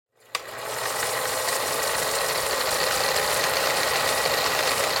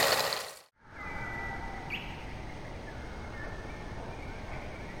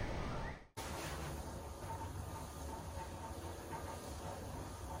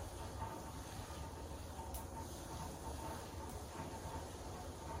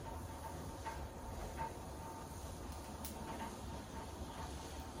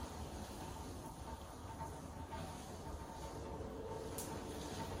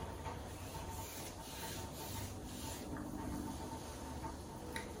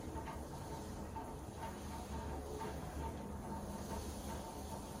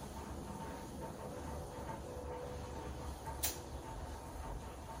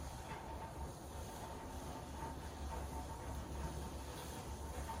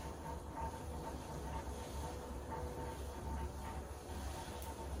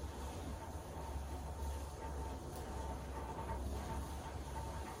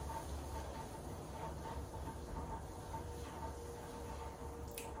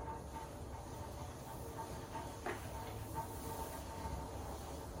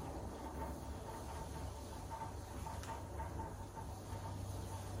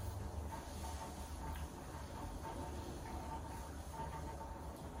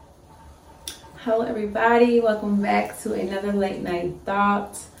Hello everybody, welcome back to another late night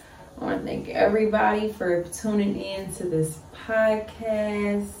thought. I want to thank everybody for tuning in to this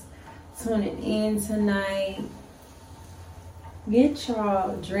podcast, tuning in tonight. Get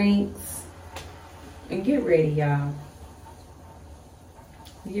y'all drinks and get ready, y'all.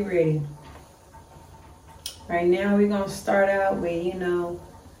 Get ready. Right now we're going to start out with,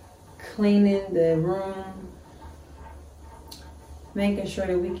 cleaning the room, making sure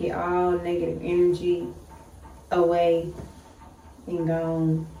that we get all negative energy away and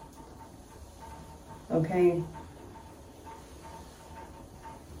gone. Okay?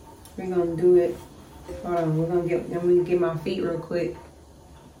 We're gonna do it. Hold on, let me get my feet real quick.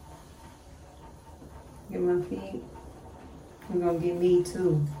 Get my feet. We're gonna get me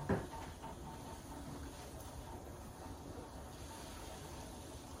too.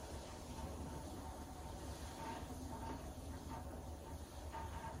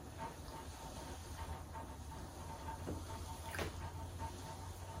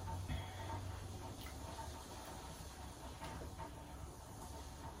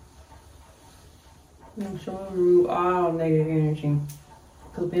 I'm sure we'll remove all negative energy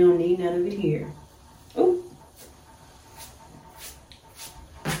because we don't need none of it here. Ooh.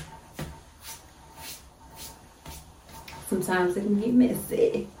 Sometimes it can get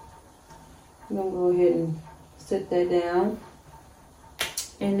messy. I'm going to go ahead and set that down.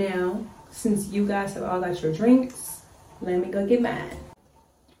 And now, since you guys have all got your drinks, let me go get mine.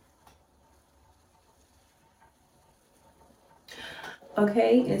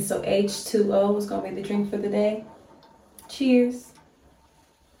 Okay, and so H2O is going to be the drink for the day. Cheers.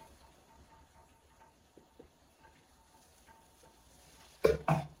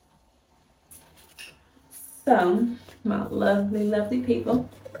 So, my lovely, lovely people,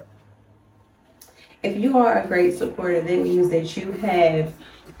 if you are a great supporter, that means that you have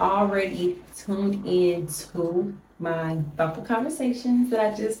already tuned in to my thoughtful conversations that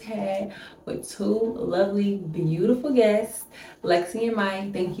I just had with two lovely, beautiful guests, Lexi and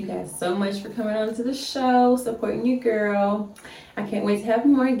Mike. Thank you guys so much for coming on to the show, supporting your girl. I can't wait to have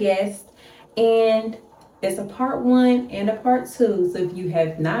more guests. And it's a part 1 and a part 2. So if you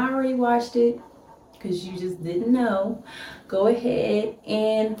have not already watched it, because you just didn't know, go ahead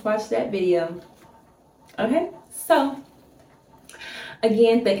and watch that video. Okay, so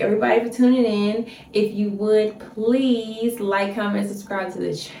again, thank everybody for tuning in. If you would please like, comment, subscribe to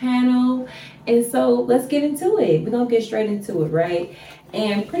the channel. And so let's get into it. We're gonna get straight into it, right?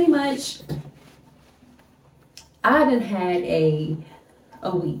 And pretty much I done had a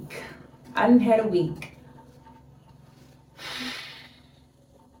week. I done had a week.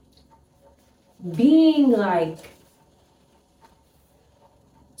 Being like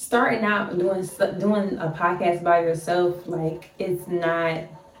starting out doing a podcast by yourself, like, it's not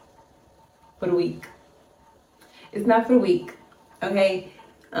for the week. It's not for the week, okay?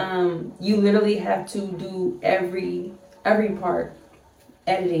 You literally have to do every part,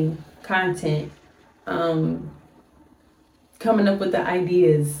 editing, content, coming up with the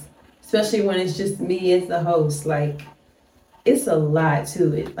ideas, especially when it's just me as the host. Like, it's a lot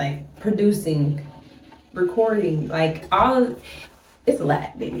to it, like producing, recording, like it's a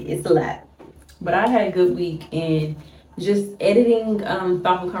lot, baby. It's a lot. But I had a good week, and just editing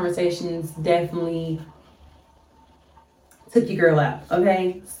thoughtful conversations definitely took your girl out.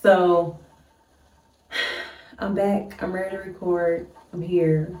 Okay, so I'm back. I'm ready to record. I'm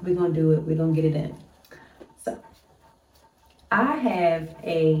here. We're gonna do it. We're gonna get it done. So I have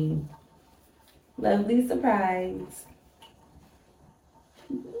a lovely surprise.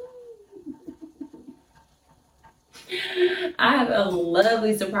 I have a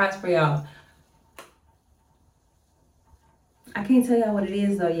lovely surprise for y'all. I can't tell y'all what it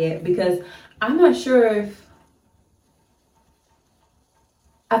is though yet, because I'm not sure if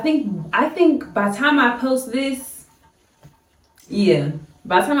I think by the time I post this, y'all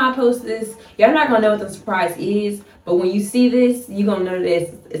not gonna know what the surprise is, but when you see this, you're gonna know that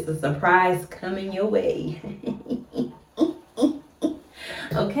it's a surprise coming your way.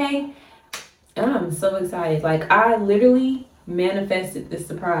 Okay? And I'm so excited. Like, I literally manifested this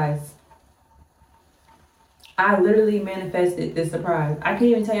surprise. I can't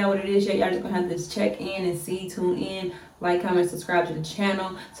even tell y'all what it is yet. Y'all just gonna have to check in and see, tune in, like, comment, subscribe to the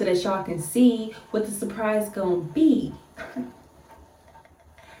channel so that y'all can see what the surprise gonna be.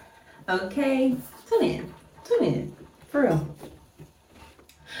 Okay? Tune in. For real.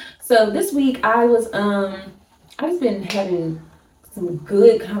 So this week I've been having some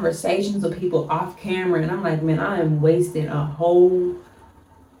good conversations with people off camera, and I'm like, man, I am wasting a whole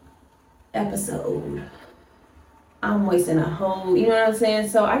episode I'm wasting a whole, you know what I'm saying?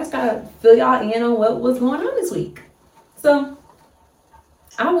 So I just gotta fill y'all in on what was going on this week. So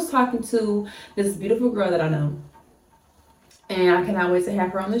I was talking to this beautiful girl that I know, and I cannot wait to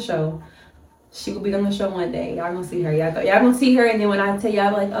have her on the show. She will be on the show one day. Y'all gonna see her. Y'all gonna see her, and then when I tell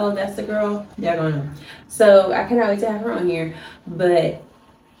y'all like, oh, that's the girl, y'all gonna know. So I cannot wait to have her on here, but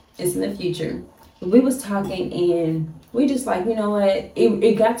it's in the future. We was talking, and we just like, you know what?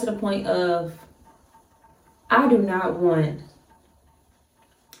 It got to the point of I do not want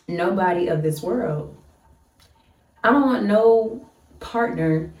nobody of this world. I don't want no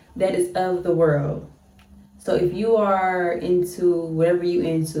partner that is of the world. So if you are into whatever you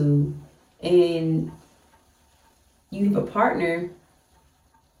into and you have a partner,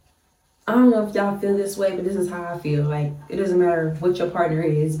 I don't know if y'all feel this way, but this is how I feel. Like, it doesn't matter what your partner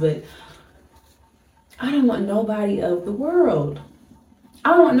is, but I don't want nobody of the world.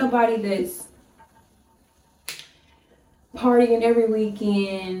 I don't want nobody that's partying every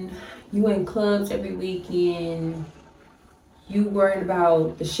weekend, you in clubs every weekend, you worried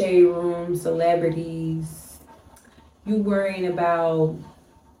about the shade room, celebrities, you worrying about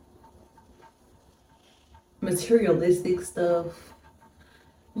materialistic stuff,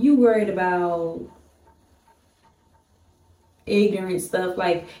 you worried about ignorant stuff,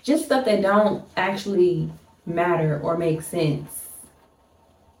 like just stuff that don't actually matter or make sense.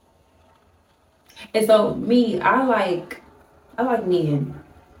 And so me, I like men.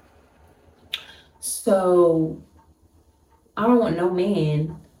 So I don't want no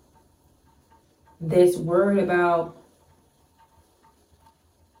man that's worried about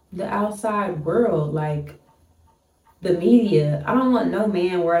the outside world, like the media. I don't want no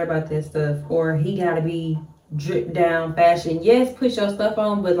man worried about that stuff, or he gotta be drip down fashion. Yes, put your stuff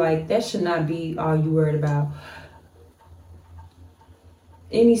on, but like that should not be all you worried about.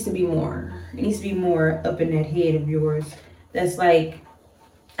 It needs to be more. It needs to be more up in that head of yours that's like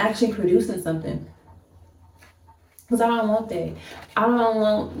actually producing something. Cause I don't want that. I don't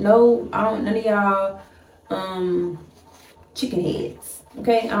want none of y'all chicken heads.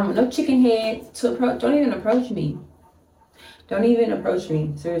 Okay? I don't want no chicken heads to approach. Don't even approach me. Don't even approach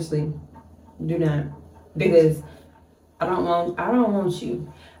me. Seriously. Do not. Because I don't want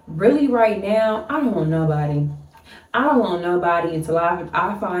you. Really right now, I don't want nobody. I don't want nobody until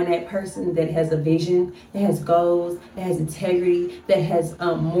I find that person that has a vision, that has goals, that has integrity, that has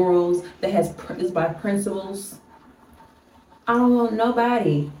morals, that is by principles. I don't want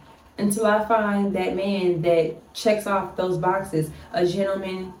nobody until I find that man that checks off those boxes. A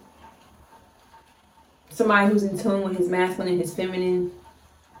gentleman, somebody who's in tune with his masculine and his feminine.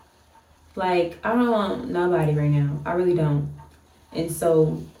 Like, I don't want nobody right now. I really don't. And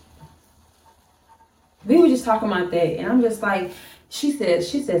so we were just talking about that, and I'm just like, she said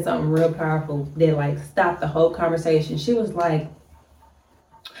something real powerful that like stopped the whole conversation. She was like,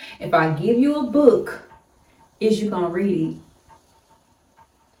 if I give you a book, is you gonna read it?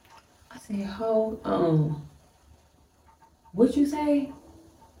 I said, hold on. What you say?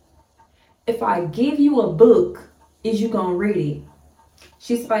 If I give you a book, is you gonna read it?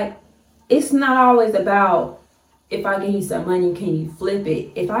 She's like, it's not always about if I give you some money, can you flip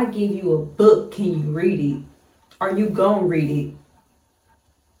it? If I give you a book, can you read it? Are you gonna read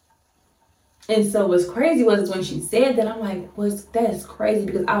it? And so what's crazy was when she said that, I'm like, that's crazy,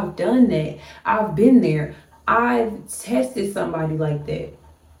 because I've done that. I've been there. I've tested somebody like that.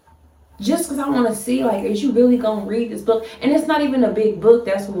 Just because I want to see, like, is you really gonna read this book? And it's not even a big book.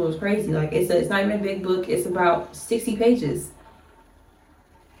 That's what was crazy. Like, it's not even a big book. It's about 60 pages.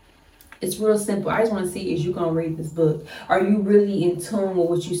 It's real simple. I just want to see, is you gonna read this book? Are you really in tune with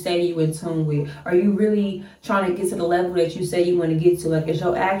what you say you in tune with? Are you really trying to get to the level that you say you want to get to? Like, is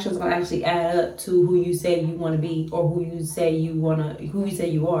your actions gonna actually add up to who you say you want to be, or who you say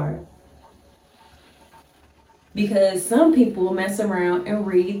you are? Because some people mess around and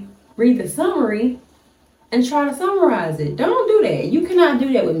read the summary and try to summarize it. Don't do that. You cannot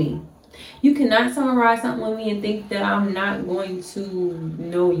do that with me. You cannot summarize something with me and think that I'm not going to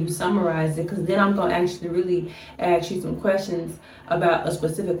know you summarized it, because then I'm going to actually really ask you some questions about a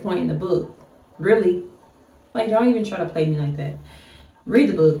specific point in the book. Really? Like, don't even try to play me like that. Read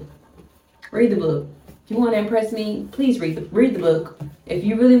the book. Read the book. If you want to impress me, please read the book. If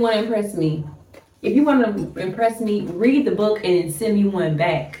you really want to impress me, read the book and then send me one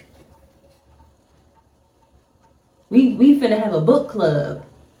back. We finna have a book club.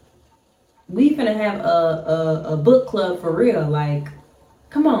 We finna have a book club for real. Like,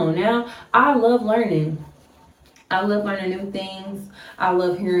 come on now. I love learning. I love learning new things. I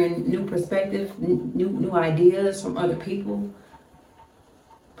love hearing new perspectives, new ideas from other people.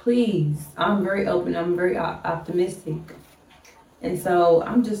 Please. I'm very open. I'm very optimistic. And so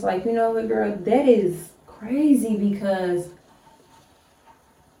I'm just like, you know what, girl, that is crazy because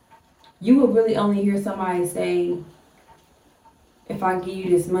you will really only hear somebody say, if I give you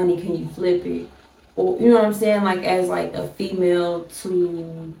this money, can you flip it? Or, you know what I'm saying? Like, as like a female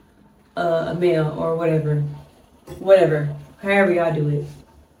to a male or whatever. Whatever. However y'all do it.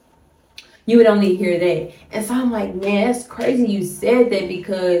 You would only hear that. And so I'm like, man, that's crazy you said that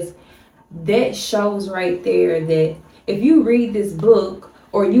because that shows right there that if you read this book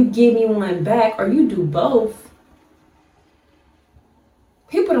or you give me one back or you do both,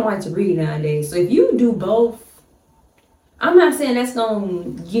 people don't like to read nowadays. So if you do both, I'm not saying that's gonna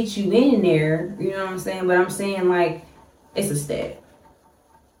get you in there, you know what I'm saying? But I'm saying like it's a step.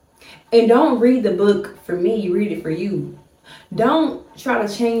 And don't read the book for me, read it for you. Don't try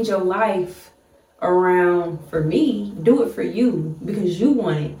to change your life around for me. Do it for you because you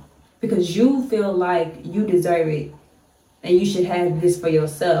want it. Because you feel like you deserve it. And you should have this for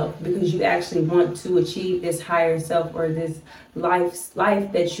yourself because you actually want to achieve this higher self or this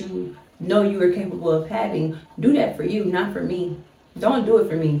life that you know you are capable of having. Do that for you, not for me. Don't do it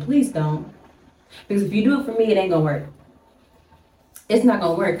for me. Please don't. Because if you do it for me, it ain't gonna work. It's not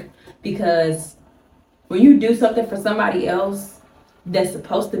gonna work because when you do something for somebody else that's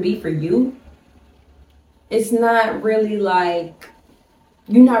supposed to be for you, it's not really like,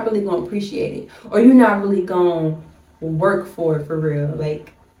 you're not really gonna appreciate it, or you're not really gonna work for it for real.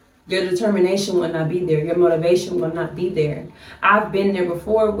 Like, your determination will not be there, your motivation will not be there. I've been there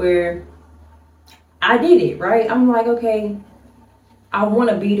before where I did it, right? I'm like, okay, I want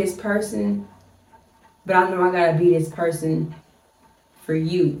to be this person, but I know I gotta be this person for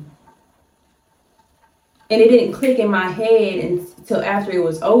you. And it didn't click in my head until after it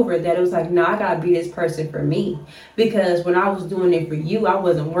was over that it was like, no, I gotta be this person for me. Because when I was doing it for you, I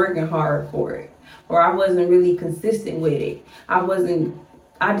wasn't working hard for it. Or I wasn't really consistent with it. I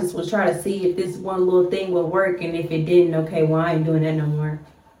just was trying to see if this one little thing would work. And if it didn't, okay, well, I ain't doing that no more.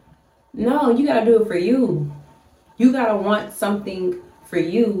 No, you gotta do it for you. You gotta want something for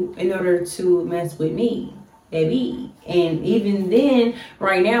you in order to mess with me, baby. And even then,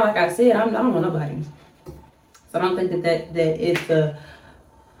 right now, like I said, I don't want nobody. So I don't think that it's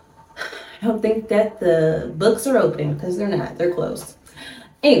I don't think that the books are open because they're not. They're closed.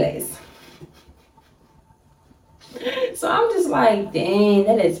 Anyways. So I'm just like, dang,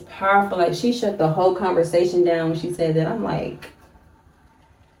 that is powerful. Like, she shut the whole conversation down when she said that. I'm like,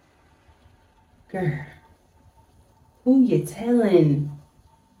 girl, who you telling?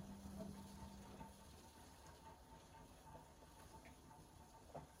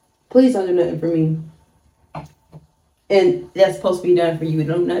 Please don't do nothing for me. And that's supposed to be done for you.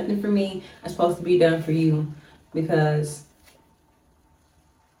 Don't do nothing for me. That's supposed to be done for you. Because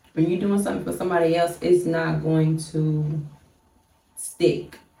when you're doing something for somebody else, it's not going to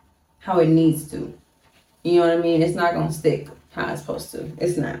stick how it needs to. You know what I mean? It's not going to stick how it's supposed to.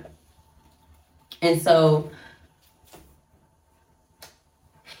 It's not. And so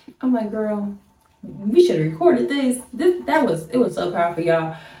I'm like, girl, we should have recorded this. It was so powerful,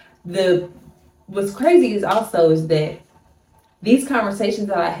 y'all. What's crazy is that these conversations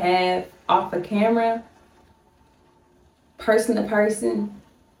that I have off the camera, person to person,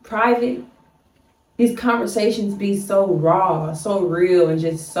 private, these conversations be so raw, so real, and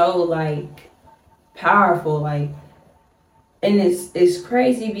just so like powerful. Like, and it's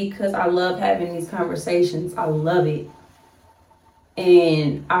crazy because I love having these conversations. I love it.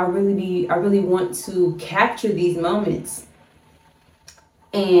 And I really want to capture these moments.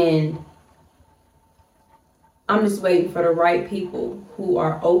 And I'm just waiting for the right people who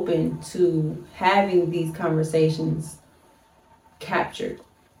are open to having these conversations captured.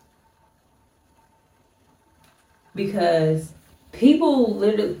 Because people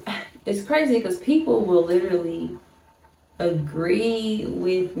literally, it's crazy because people will literally agree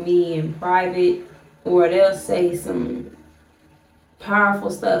with me in private, or they'll say some powerful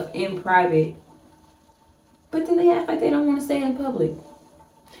stuff in private, but then they act like they don't want to say it in public.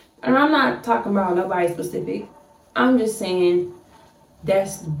 And I'm not talking about nobody specific. I'm just saying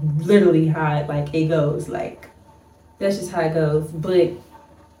that's literally how it goes. Like, that's just how it goes. But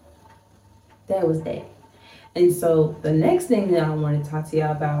that was that. And so the next thing that I want to talk to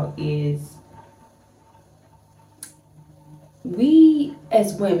y'all about is, we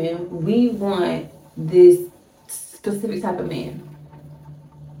as women, we want this specific type of man.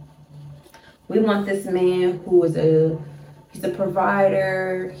 We want this man who is he's a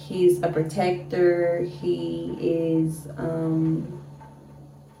provider, he's a protector, he is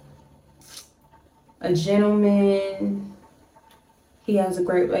a gentleman, He has a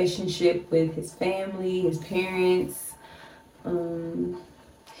great relationship with his family, his parents.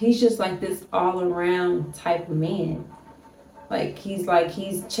 He's just like this all around type of man. Like he's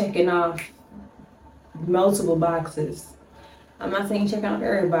checking off multiple boxes. I'm not saying checking off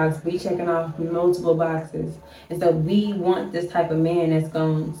every box, but he's checking off multiple boxes. And so we want this type of man that's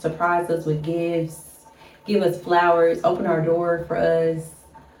going to surprise us with gifts, give us flowers, open our door for us.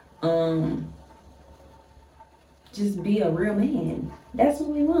 Just be a real man. That's what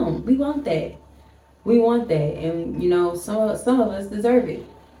we want. We want that. We want that. And, you know, some of us deserve it.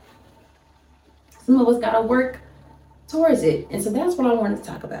 Some of us got to work towards it. And so that's what I wanted to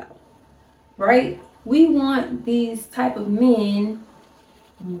talk about. Right? We want these type of men,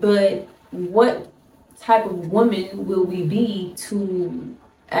 but what type of woman will we be to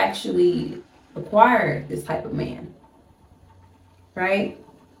actually acquire this type of man? Right?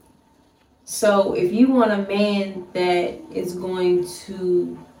 So if you want a man that is going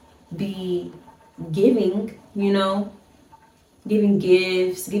to be giving, you know, giving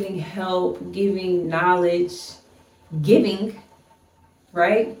gifts, giving help, giving knowledge, giving,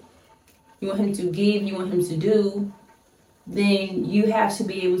 right? You want him to give, you want him to do, then you have to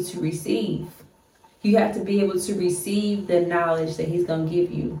be able to receive. You have to be able to receive the knowledge that he's going to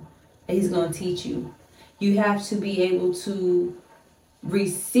give you, that he's going to teach you. You have to be able to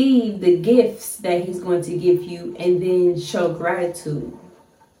receive the gifts that he's going to give you and then show gratitude.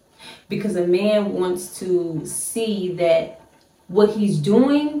 Because a man wants to see that what he's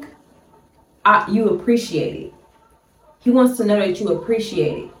doing, you appreciate it. He wants to know that you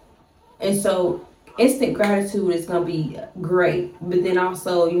appreciate it. And so instant gratitude is going to be great. But then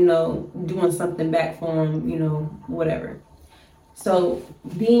also, you know, doing something back for him, you know, whatever. So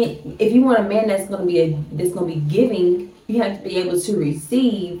if you want a man that's going to be giving, you have to be able to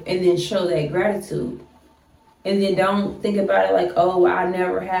receive and then show that gratitude. And then don't think about it like, oh, I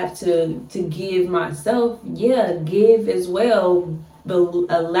never have to give myself. Yeah, give as well, but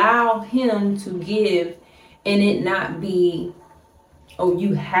allow him to give and it not be, oh,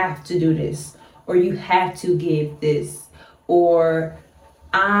 you have to do this, or you have to give this, or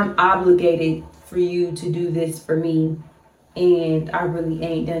I'm obligated for you to do this for me, and I really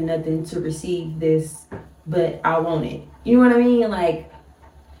ain't done nothing to receive this, but I want it. You know what I mean? Like,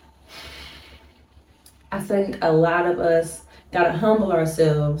 I think a lot of us gotta humble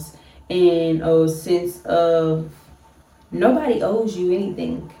ourselves in a sense of nobody owes you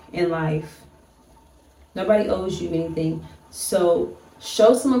anything in life. Nobody owes you anything. So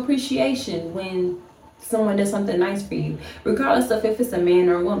show some appreciation when someone does something nice for you, regardless of if it's a man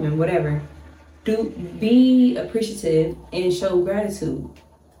or a woman, whatever. Be appreciative and show gratitude.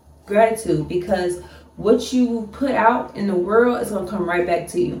 Gratitude, because what you put out in the world is going to come right back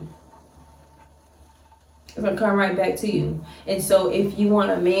to you. It's going to come right back to you. And so if you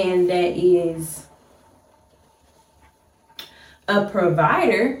want a man that is a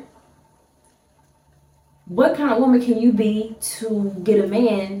provider, what kind of woman can you be to get a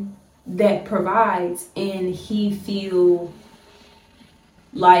man that provides and he feel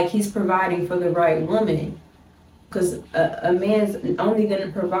like he's providing for the right woman? Because a man's only going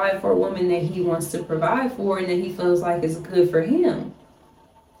to provide for a woman that he wants to provide for and that he feels like is good for him.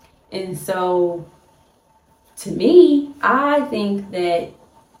 And so, to me, I think that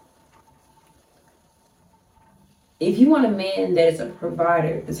if you want a man that is a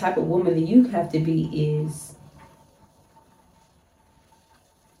provider, the type of woman that you have to be is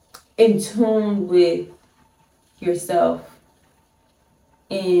in tune with yourself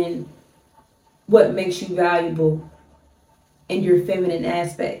and what makes you valuable in your feminine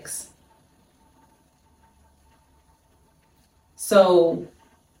aspects. So,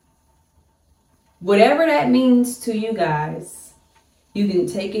 whatever that means to you guys, you can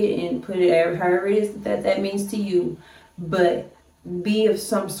take it and put it however it is that means to you, but be of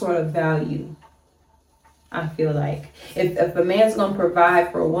some sort of value. I feel like if a man's going to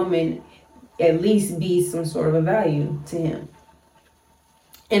provide for a woman, at least be some sort of a value to him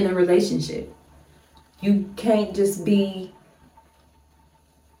in the relationship. You can't just be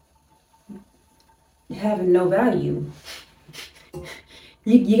having no value.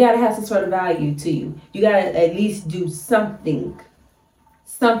 You got to have some sort of value to you. You got to at least do something.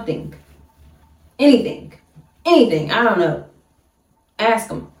 Anything. I don't know. Ask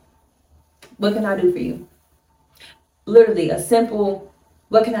them, what can I do for you? Literally a simple,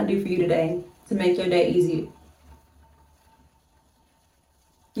 what can I do for you today to make your day easier?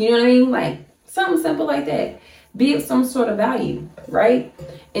 You know what I mean? Like something simple like that. Be of some sort of value, right?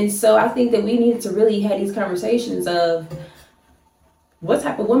 And so I think that we need to really have these conversations of what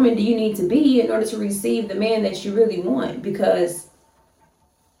type of woman do you need to be in order to receive the man that you really want? Because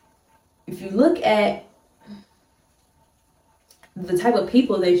if you look at the type of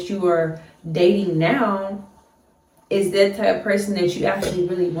people that you are dating now, is that type of person that you actually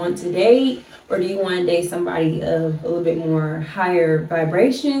really want to date? Or do you want to date somebody of a little bit more higher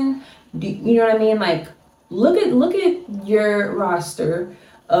vibration? You know what I mean? Like, look at your roster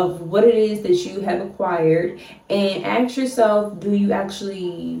of what it is that you have acquired and ask yourself, do you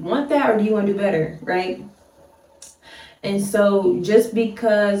actually want that, or do you want to do better, right? And so just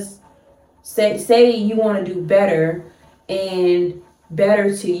because say you want to do better, and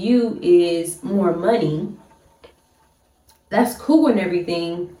better to you is more money, that's cool and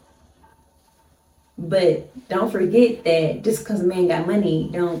everything, but don't forget that just because a man got money,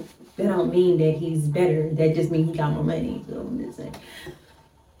 that don't mean that he's better. That just means he got more money. So I'm just saying,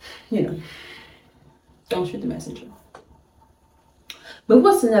 you know, don't shoot the messenger. But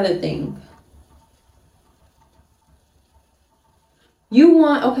what's another thing? You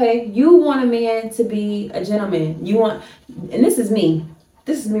want a man to be a gentleman. You want, and this is me.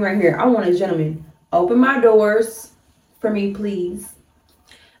 This is me right here. I want a gentleman. Open my doors for me, please.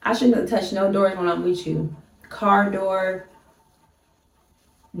 I shouldn't have touched no doors when I'm with you. Car door,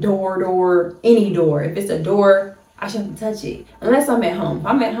 any door. If it's a door, I shouldn't touch it. Unless I'm at home. If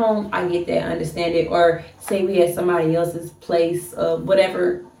I'm at home, I get that, understand it. Or say we at somebody else's place,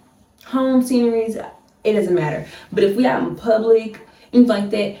 whatever. Home sceneries, it doesn't matter. But if we out in public, things like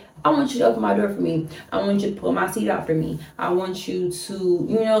that, I want you to open my door for me. I want you to pull my seat out for me. I want you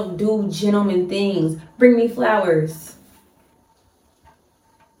to, do gentleman things. Bring me flowers.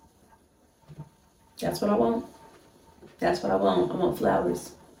 That's what I want. That's what I want. I want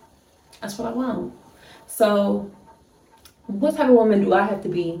flowers. That's what I want. So, what type of woman do I have to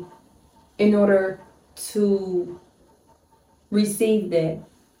be in order to receive that?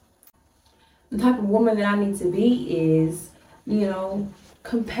 The type of woman that I need to be is,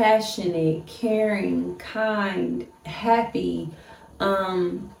 compassionate, caring, kind, happy.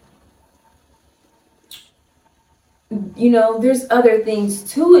 There's other things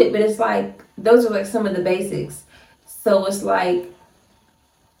to it, but it's like those are like some of the basics. So it's like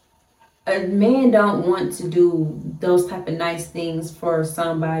a man don't want to do those type of nice things for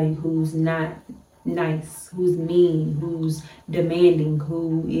somebody who's not nice, who's mean, who's demanding,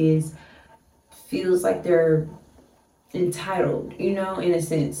 who feels like they're entitled, in a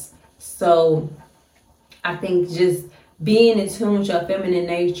sense. So I think just being in tune with your feminine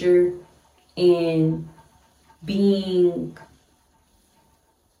nature and being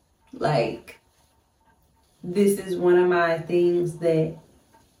like, this is one of my things that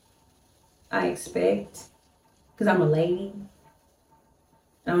I expect, because I'm a lady.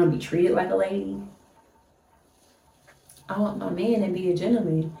 I want to be treated like a lady. I want my man to be a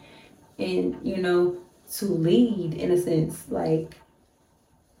gentleman and, to lead in a sense, like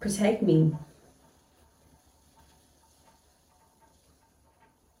protect me.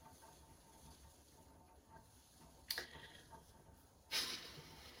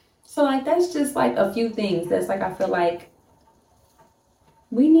 So like that's just like a few things that's like I feel like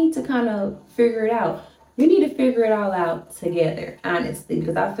we need to kind of figure it out. We need to figure it all out together, honestly,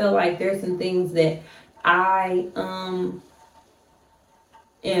 because I feel like there's some things that I am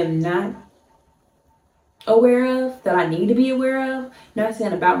not aware of, that I need to be aware of. Not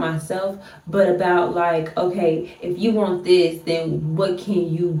saying about myself, but about like, okay, if you want this, then what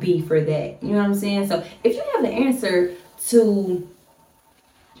can you be for that? You know what I'm saying? So if you have the answer to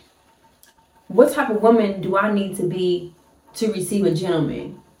what type of woman do I need to be to receive a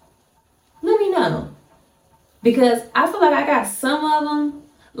gentleman, let me know. Because I feel like I got some of them,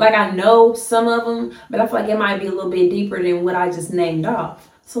 like I know some of them, but I feel like it might be a little bit deeper than what I just named off.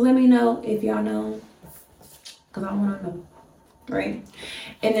 So let me know if y'all know, because I want to know, right?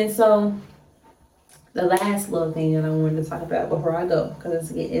 And then so the last little thing that I wanted to talk about before I go,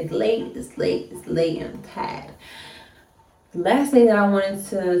 because it's late, and I'm tired. The last thing that I wanted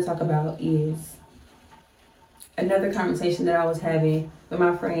to talk about is another conversation that I was having with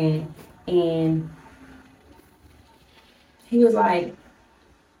my friend, and he was like,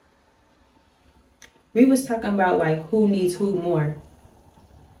 we was talking about like who needs who more.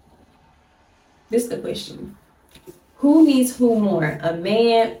 This is the question. Who needs who more, a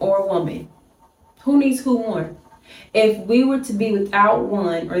man or a woman? Who needs who more? If we were to be without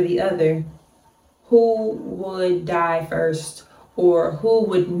one or the other, who would die first, or who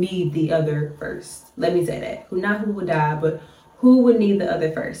would need the other first? Let me say that. Not who would die, but who would need the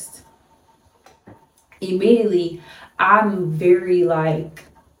other first? Immediately, I'm very like,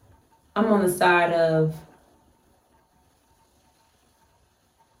 I'm on the side of,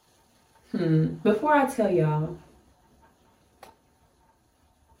 before I tell y'all,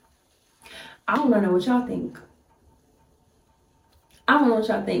 I want to know what y'all think. I don't know what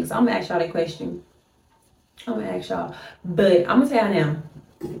y'all think, so I'm gonna ask y'all that question. I'm gonna ask y'all, but I'm gonna tell y'all now.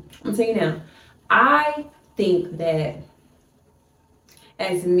 I'm gonna tell you now. I think that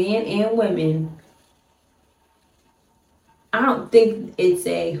as men and women, I don't think it's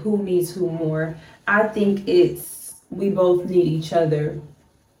a who needs who more. I think it's we both need each other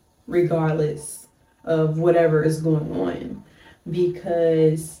regardless of whatever is going on,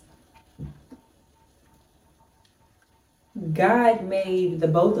 because God made the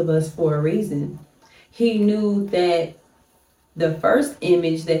both of us for a reason. He knew that the first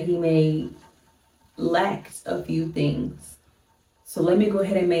image that he made lacked a few things. So let me go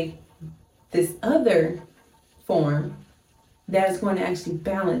ahead and make this other form that is going to actually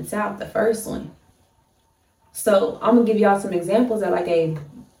balance out the first one. So I'm gonna give y'all some examples that I gave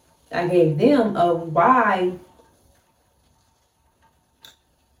them of why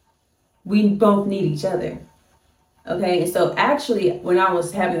we both need each other. Okay, and so actually when I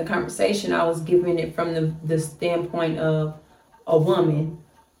was having the conversation, I was giving it from the standpoint of a woman,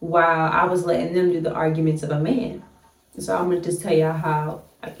 while I was letting them do the arguments of a man. So I'm gonna just tell y'all how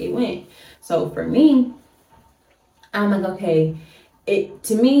it went. So for me, I'm like, okay,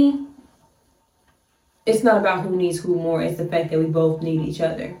 to me, it's not about who needs who more. It's the fact that we both need each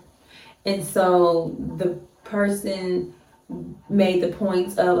other. And so the person made the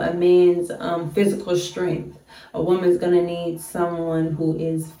points of a man's physical strength. A woman's gonna need someone who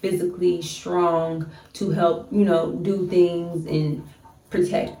is physically strong to help, do things and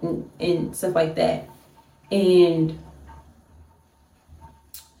protect and stuff like that. And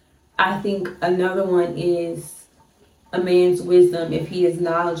I think another one is a man's wisdom. If he is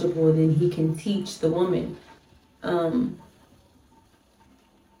knowledgeable, then he can teach the woman. And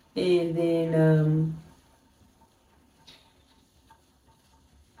then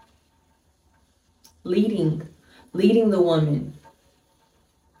leading the woman.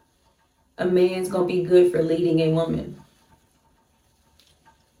 A man's gonna be good for leading a woman.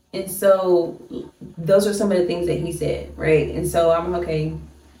 And so those are some of the things that he said, right? And so I'm okay.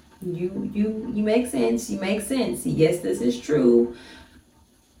 You make sense. You make sense. Yes, this is true.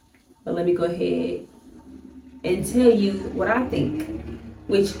 But let me go ahead and tell you what I think,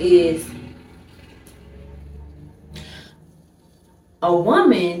 which is a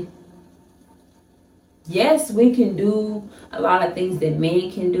woman. Yes, we can do a lot of things that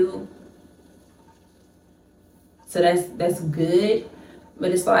men can do. So that's good.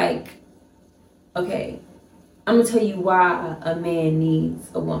 But it's like, okay, I'm going to tell you why a man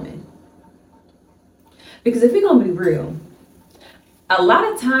needs a woman. Because if we're going to be real, a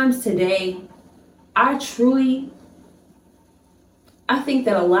lot of times today, I think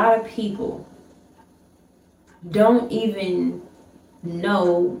that a lot of people don't even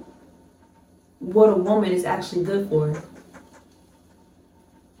know what a woman is actually good for.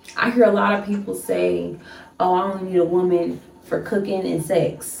 I hear a lot of people say, oh, I only need a woman for cooking and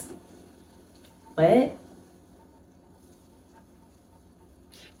sex. What?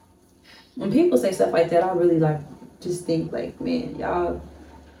 When people say stuff like that, I really just think man, y'all,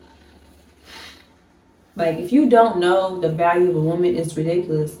 if you don't know the value of a woman, it's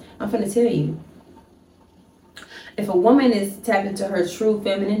ridiculous. I'm finna tell you. If a woman is tapped into her true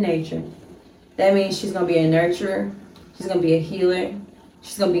feminine nature, that means she's gonna be a nurturer, she's gonna be a healer,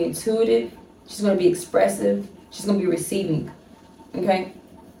 she's gonna be intuitive, she's gonna be expressive, she's gonna be receiving. Okay?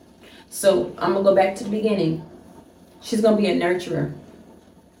 So I'm gonna go back to the beginning. She's gonna be a nurturer.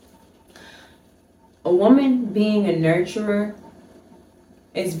 A woman being a nurturer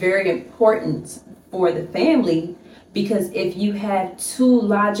is very important for the family, because if you have two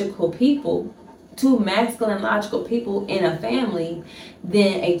masculine logical people in a family,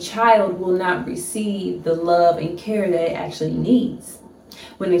 then a child will not receive the love and care that it actually needs.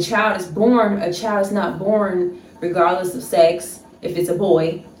 When a child is born, a child is not born regardless of sex. If it's a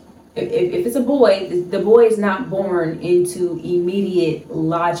boy, if it's a boy, the boy is not born into immediate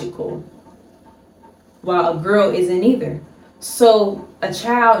logical, while a girl isn't either. So a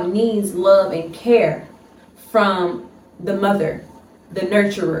child needs love and care from the mother, the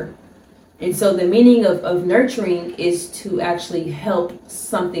nurturer. And so the meaning of nurturing is to actually help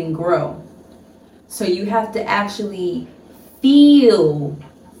something grow. So you have to actually feel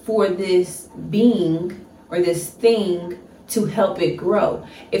for this being or this thing to help it grow.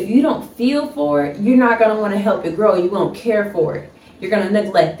 If you don't feel for it, you're not going to want to help it grow. You won't care for it. You're going to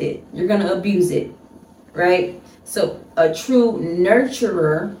neglect it. You're going to abuse it, right? So a true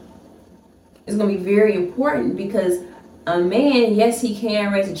nurturer is going to be very important, because a man, yes, he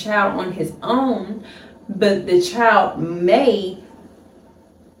can raise a child on his own, but the child may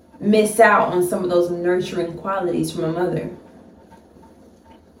miss out on some of those nurturing qualities from a mother.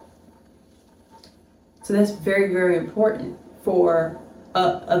 So that's very, very important for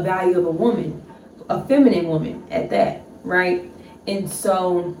a value of a woman, a feminine woman at that, right? And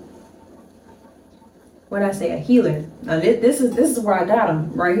so, what I say, a healer. Now this is where I got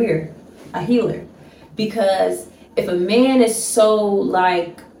him right here, a healer, because if a man is so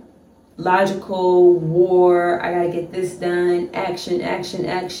like logical, war, I gotta get this done, action, action,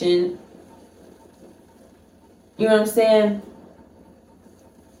 action. You know what I'm saying?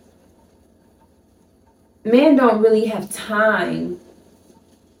 Men don't really have time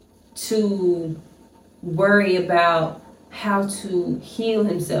to worry about how to heal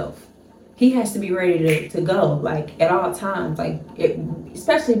himself. He has to be ready to go, like at all times, like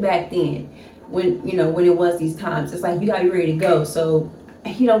especially back then when it was these times. It's like you gotta be ready to go. So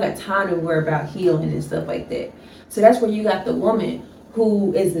he don't got time to worry about healing and stuff like that. So that's where you got the woman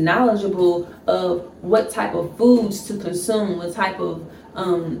who is knowledgeable of what type of foods to consume, what type of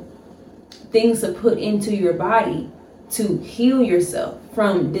things to put into your body to heal yourself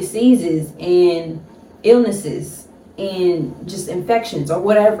from diseases and illnesses and just infections or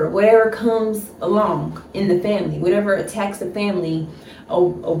whatever comes along in the family, whatever attacks the family. A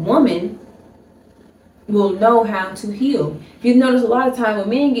woman will know how to heal. You've noticed a lot of time when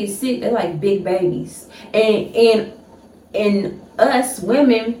men get sick, they're like big babies, and us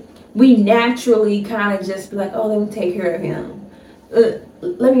women, we naturally kind of just be like, oh, let me take care of him.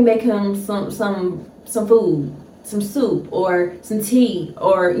 Let me make him some food, some soup or some tea,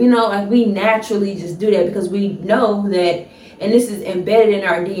 or like we naturally just do that because we know that, and this is embedded in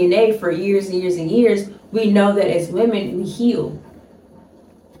our DNA for years and years and years. We know that as women we heal,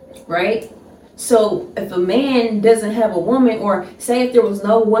 right? So if a man doesn't have a woman, or say if there was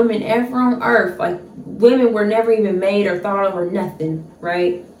no women ever on earth, like women were never even made or thought of or nothing,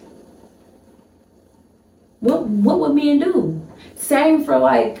 right? What would men do? Same for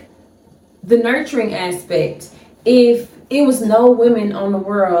like the nurturing aspect. If it was no women on the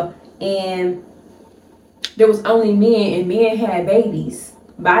world and there was only men and men had babies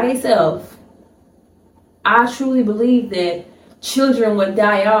by themselves, I truly believe that children would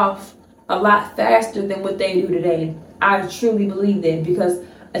die off a lot faster than what they do today. I truly believe that, because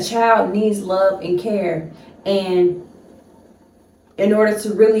a child needs love and care, and in order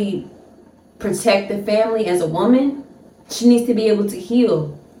to really protect the family as a woman, she needs to be able to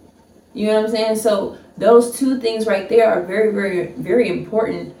heal. You know what I'm saying? So those two things right there are very, very, very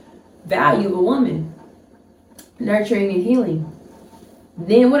important value of a woman. Nurturing and healing.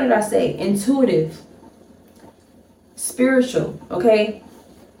 Then what did I say? Intuitive. Spiritual. Okay?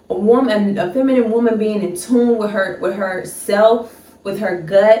 A feminine woman being in tune with herself, with her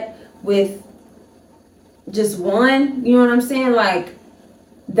gut, with just one, you know what I'm saying? Like,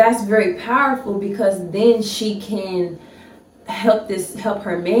 that's very powerful, because then she can help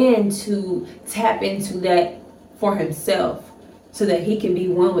her man to tap into that for himself, so that he can be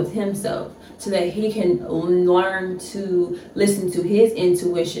one with himself, so that he can learn to listen to his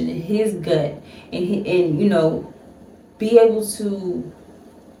intuition and his gut, and be able to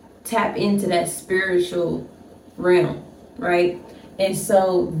tap into that spiritual realm, right? And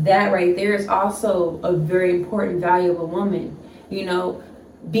so that right there is also a very important value of a woman,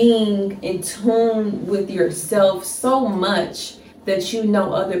 being in tune with yourself so much that you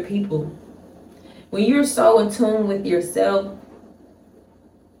know other people. When you're so in tune with yourself,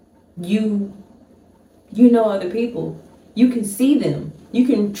 you know other people. You can see them. You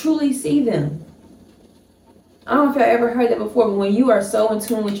can truly see them. I don't know if I ever heard that before, but when you are so in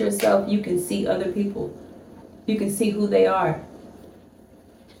tune with yourself, you can see other people. You can see who they are.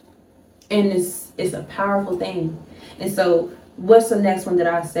 And it's a powerful thing. And so what's the next one that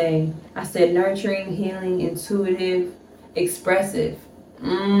I say? I said nurturing, healing, intuitive, expressive.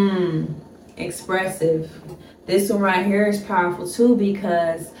 Expressive. This one right here is powerful too,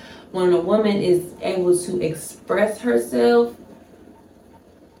 because when a woman is able to express herself,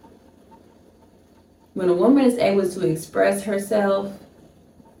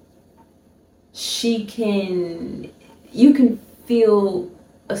 you can feel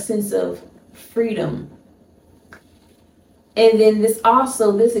a sense of freedom. And then this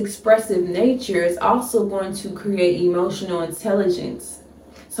expressive nature is also going to create emotional intelligence.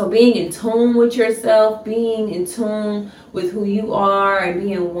 So being in tune with yourself, being in tune with who you are and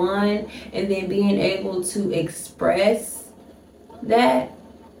being one, and then being able to express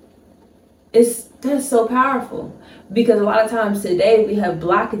that's so powerful. Because a lot of times today we have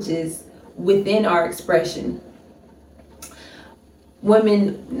blockages within our expression.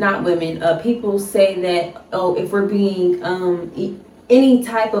 People say that, if we're being any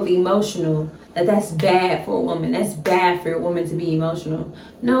type of emotional, that's bad for a woman. That's bad for a woman to be emotional.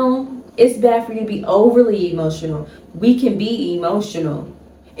 No, it's bad for you to be overly emotional. We can be emotional.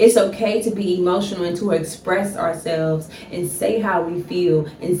 It's okay to be emotional and to express ourselves and say how we feel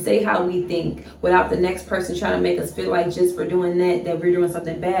and say how we think without the next person trying to make us feel like just for doing that we're doing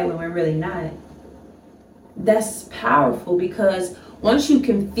something bad when we're really not. That's powerful, because once you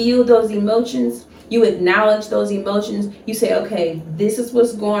can feel those emotions, you acknowledge those emotions, you say, okay, this is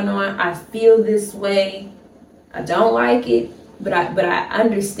what's going on. I feel this way. I don't like it, but I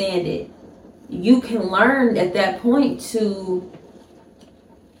understand it. You can learn at that point to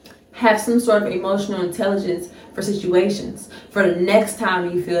have some sort of emotional intelligence for situations for the next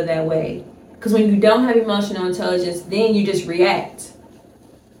time you feel that way. Because when you don't have emotional intelligence, then you just react.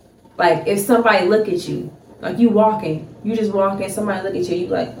 Like if somebody look at you, like you just walking, somebody look at you, you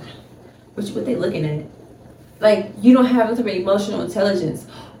like, what they looking at? Like you don't have some emotional intelligence.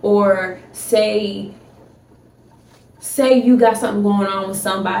 Or say you got something going on with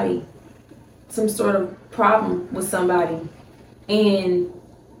somebody, some sort of problem with somebody, and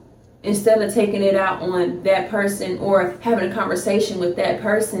instead of taking it out on that person or having a conversation with that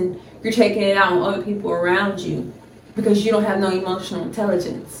person, you're taking it out on other people around you because you don't have no emotional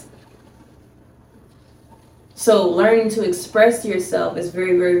intelligence. So learning to express yourself is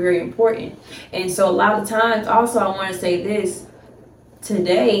very, very, very important. And so a lot of times, also I want to say this,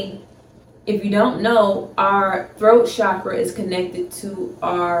 today, if you don't know, our throat chakra is connected to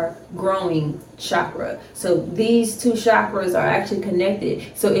our groin chakra. So these two chakras are actually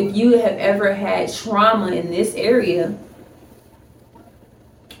connected. So if you have ever had trauma in this area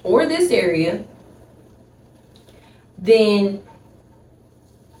or this area, then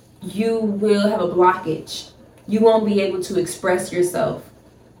you will have a blockage. You won't be able to express yourself.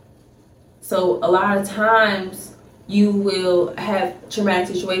 So a lot of times you will have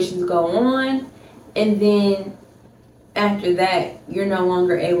traumatic situations go on, and then after that you're no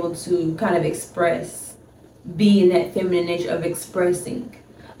longer able to kind of express, be in that feminine nature of expressing,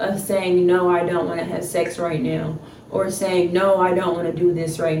 of saying, no, I don't want to have sex right now, or saying, no, I don't want to do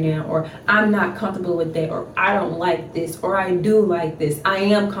this right now, or I'm not comfortable with that, or I don't like this, or I do like this, I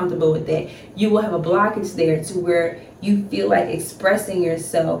am comfortable with that. You will have a blockage there to where you feel like expressing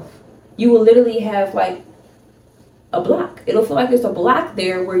yourself. You will literally have like a block. It'll feel like there's a block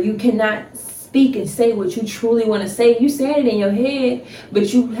there where you cannot speak and say what you truly want to say. You say it in your head,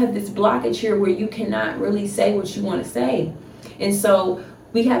 but you have this blockage here where you cannot really say what you want to say. And so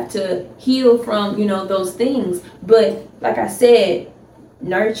we have to heal from, those things. But like I said,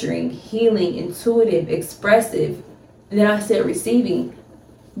 nurturing, healing, intuitive, expressive, and then I said receiving.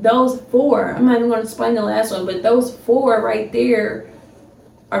 Those four, I'm not even going to explain the last one, but those four right there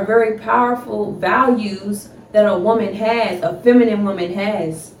are very powerful values that a woman has, a feminine woman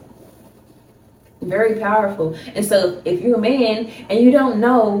has. Very powerful. And so if you're a man and you don't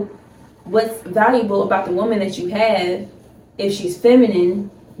know what's valuable about the woman that you have, if she's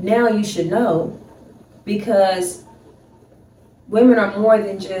feminine, now you should know, because women are more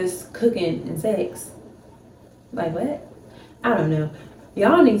than just cooking and sex. Like what? I don't know.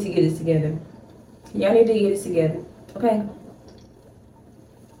 Y'all need to get it together. Y'all need to get it together. Okay?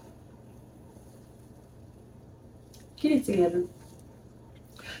 Get it together.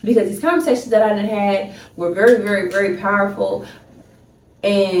 Because these conversations that I done had were very, very, very powerful.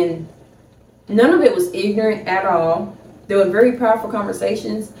 And none of it was ignorant at all. They were very powerful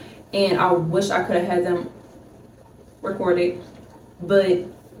conversations, and I wish I could have had them recorded. But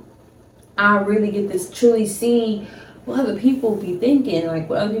I really get to truly see what other people be thinking, like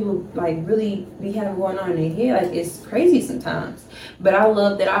what other people like really be having going on in their head. Like it's crazy sometimes. But I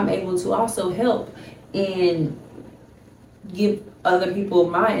love that I'm able to also help and give other people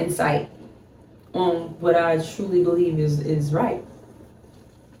my insight on what I truly believe is right.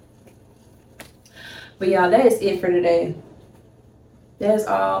 But y'all, that is it for today. That's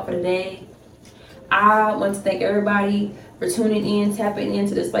all for today. I want to thank everybody for tuning in, tapping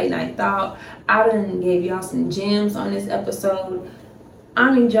into this late night thought. I done gave y'all some gems on this episode.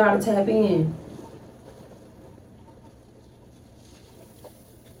 I need y'all to tap in.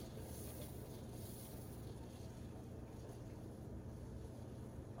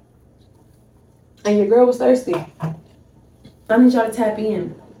 And your girl was thirsty. I need y'all to tap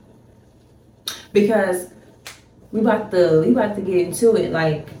in, because we about to get into it.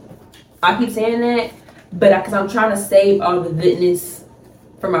 Like I keep saying that, but because I'm trying to save all the goodness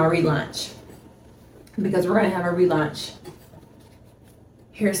for my relaunch, because we're gonna have a relaunch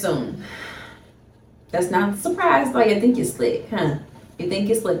here soon. That's not a surprise, like I think it's slick, huh? You think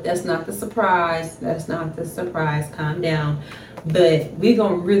it's lit. That's not the surprise. That's not the surprise. Calm down. But we're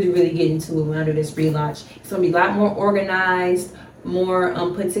going to really get into it under this relaunch. It's going to be a lot more organized, more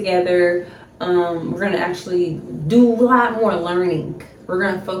put together. We're going to actually do a lot more learning. We're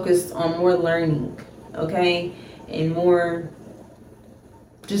going to focus on more learning, okay? And more,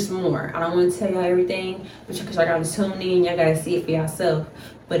 just more. I don't want to tell y'all everything, but because y'all got to tune in, y'all got to see it for yourself.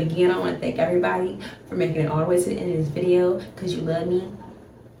 But again, I want to thank everybody for making it all the way to the end of this video, because you love me.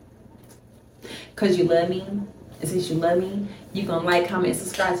 Because you love me. And since you love me, you're going to like, comment,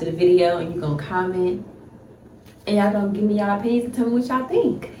 subscribe to the video, and you're going to comment. And y'all going to give me y'all opinions and tell me what y'all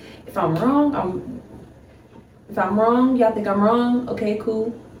think. If I'm wrong, y'all think I'm wrong, okay,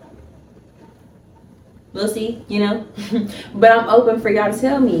 cool. We'll see, you know. But I'm open for y'all to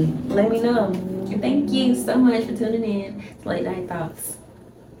tell me. Let me know. And thank you so much for tuning in to Late Night Thoughts.